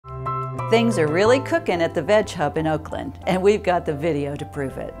Things are really cooking at the Veg Hub in Oakland, and we've got the video to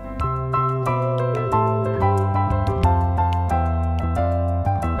prove it.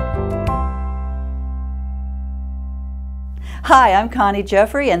 Hi, I'm Connie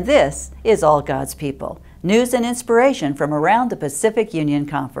Jeffrey, and this is All God's People, news and inspiration from around the Pacific Union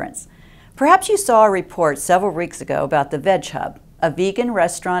Conference. Perhaps you saw a report several weeks ago about the Veg Hub, a vegan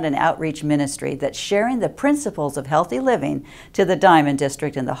restaurant and outreach ministry that's sharing the principles of healthy living to the Diamond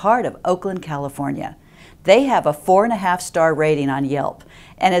District in the heart of Oakland, California. They have a 4.5-star rating on Yelp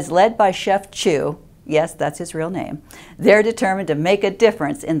and is led by Chef Chu. Yes, that's his real name. They're determined to make a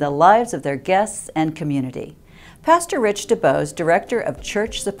difference in the lives of their guests and community. Pastor Rich DeBose, Director of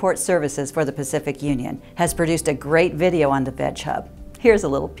Church Support Services for the Pacific Union, has produced a great video on the Veg Hub. Here's a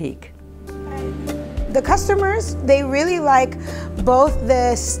little peek. The customers, they really like both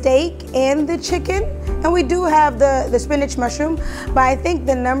the steak and the chicken. And we do have the spinach mushroom, but I think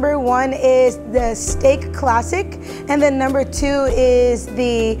the number one is the steak classic, and then number two is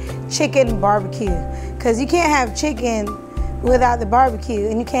the chicken barbecue. Because you can't have chicken without the barbecue,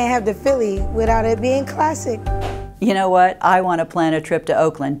 and you can't have the Philly without it being classic. You know what? I want to plan a trip to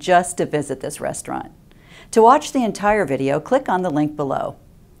Oakland just to visit this restaurant. To watch the entire video, click on the link below.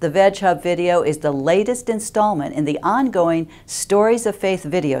 The Veg Hub video is the latest installment in the ongoing Stories of Faith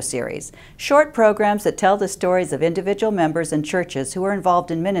video series, short programs that tell the stories of individual members and churches who are involved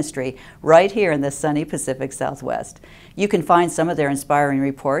in ministry right here in the sunny Pacific Southwest. You can find some of their inspiring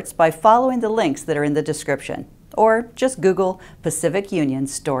reports by following the links that are in the description, or just Google Pacific Union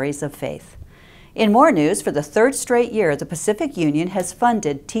Stories of Faith. In more news, for the third straight year, the Pacific Union has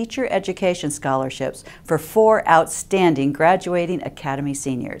funded teacher education scholarships for 4 outstanding graduating Academy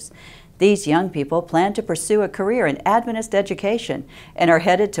seniors. These young people plan to pursue a career in Adventist education and are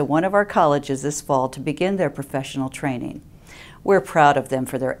headed to one of our colleges this fall to begin their professional training. We're proud of them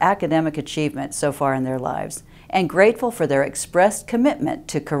for their academic achievement so far in their lives and grateful for their expressed commitment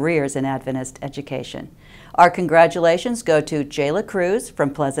to careers in Adventist education. Our congratulations go to Jayla Cruz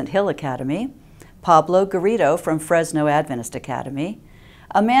from Pleasant Hill Academy, Pablo Garrido from Fresno Adventist Academy,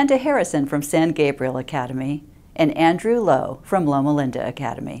 Amanda Harrison from San Gabriel Academy, and Andrew Lowe from Loma Linda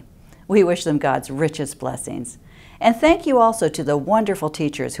Academy. We wish them God's richest blessings. And thank you also to the wonderful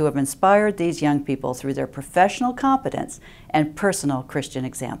teachers who have inspired these young people through their professional competence and personal Christian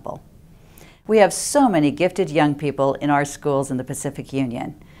example. We have so many gifted young people in our schools in the Pacific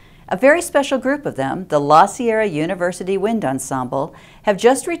Union. A very special group of them, the La Sierra University Wind Ensemble, have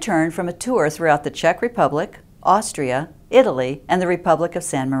just returned from a tour throughout the Czech Republic, Austria, Italy, and the Republic of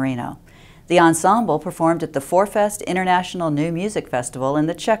San Marino. The ensemble performed at the Forfest International New Music Festival in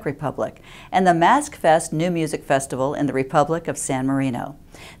the Czech Republic and the Maskfest New Music Festival in the Republic of San Marino.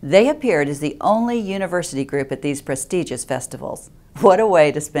 They appeared as the only university group at these prestigious festivals. What a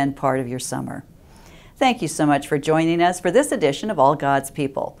way to spend part of your summer. Thank you so much for joining us for this edition of All God's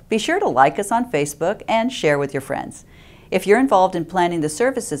People. Be sure to like us on Facebook and share with your friends. If you're involved in planning the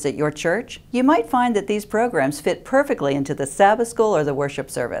services at your church, you might find that these programs fit perfectly into the Sabbath school or the worship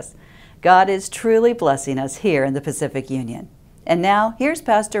service. God is truly blessing us here in the Pacific Union. And now, here's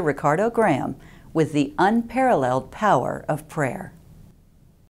Pastor Ricardo Graham with the unparalleled power of prayer.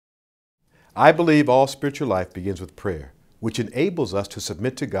 I believe all spiritual life begins with prayer, which enables us to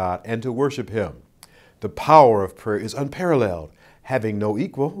submit to God and to worship Him. The power of prayer is unparalleled. Having no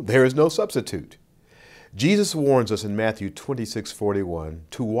equal, there is no substitute. Jesus warns us in Matthew 26:41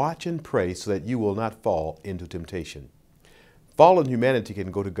 to watch and pray so that you will not fall into temptation. Fallen humanity can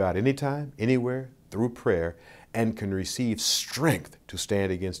go to God anytime, anywhere, through prayer, and can receive strength to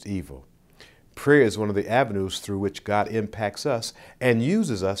stand against evil. Prayer is one of the avenues through which God impacts us and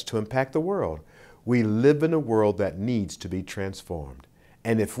uses us to impact the world. We live in a world that needs to be transformed.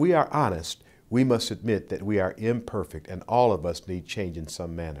 And if we are honest, we must admit that we are imperfect and all of us need change in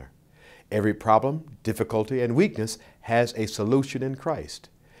some manner. Every problem, difficulty, and weakness has a solution in Christ.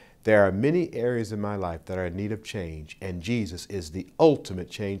 There are many areas in my life that are in need of change, and Jesus is the ultimate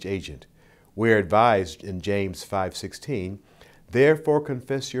change agent. We are advised in James 5:16, "Therefore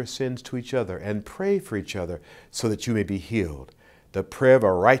confess your sins to each other and pray for each other so that you may be healed. The prayer of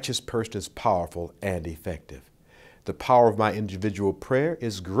a righteous person is powerful and effective." The power of my individual prayer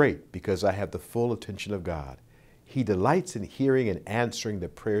is great because I have the full attention of God. He delights in hearing and answering the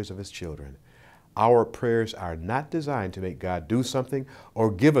prayers of His children. Our prayers are not designed to make God do something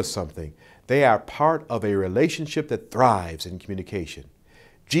or give us something. They are part of a relationship that thrives in communication.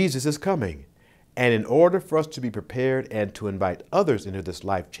 Jesus is coming, and in order for us to be prepared and to invite others into this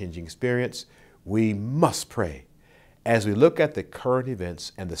life-changing experience, we must pray. As we look at the current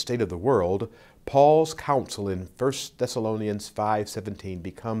events and the state of the world, Paul's counsel in 1 Thessalonians 5:17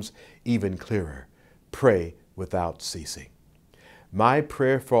 becomes even clearer. Pray without ceasing. My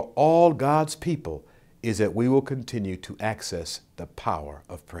prayer for all God's people is that we will continue to access the power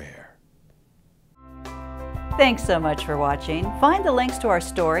of prayer. Thanks so much for watching. Find the links to our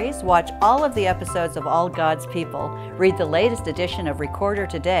stories, watch all of the episodes of All God's People, read the latest edition of Recorder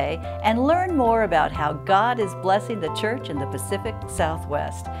Today, and learn more about how God is blessing the church in the Pacific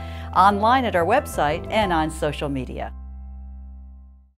Southwest. Online at our website and on social media.